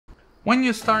When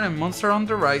you start in Monster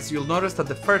Hunter Rise, you'll notice that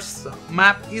the first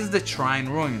map is the Shrine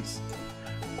Ruins.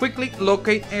 Quickly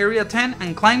locate Area 10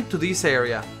 and climb to this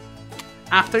area.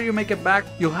 After you make it back,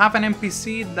 you'll have an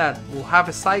NPC that will have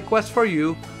a side quest for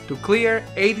you to clear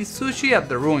 80 sushi at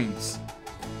the ruins.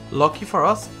 Lucky for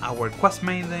us, our quest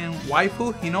maiden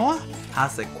waifu Hinoa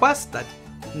has a quest that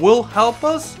will help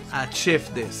us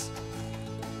achieve this.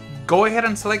 Go ahead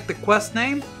and select the quest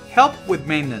name, Help with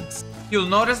Maintenance. You'll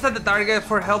notice that the target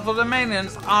for help with the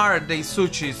maintenance are the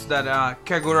sushis that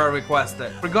Kagura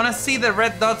requested. We're gonna see the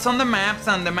red dots on the maps,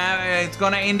 and the map it's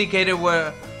gonna indicate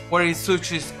where his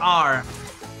sushis are.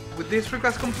 With this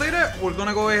request completed, we're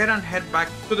gonna go ahead and head back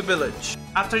to the village.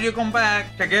 After you come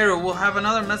back, Kageru will have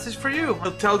another message for you.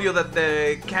 He'll tell you that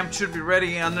the camp should be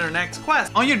ready on their next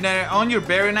quest. On your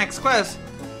very next quest,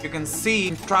 you can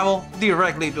see travel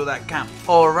directly to that camp.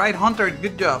 Alright Hunter,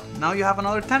 good job. Now you have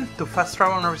another 10 to fast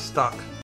travel and restock.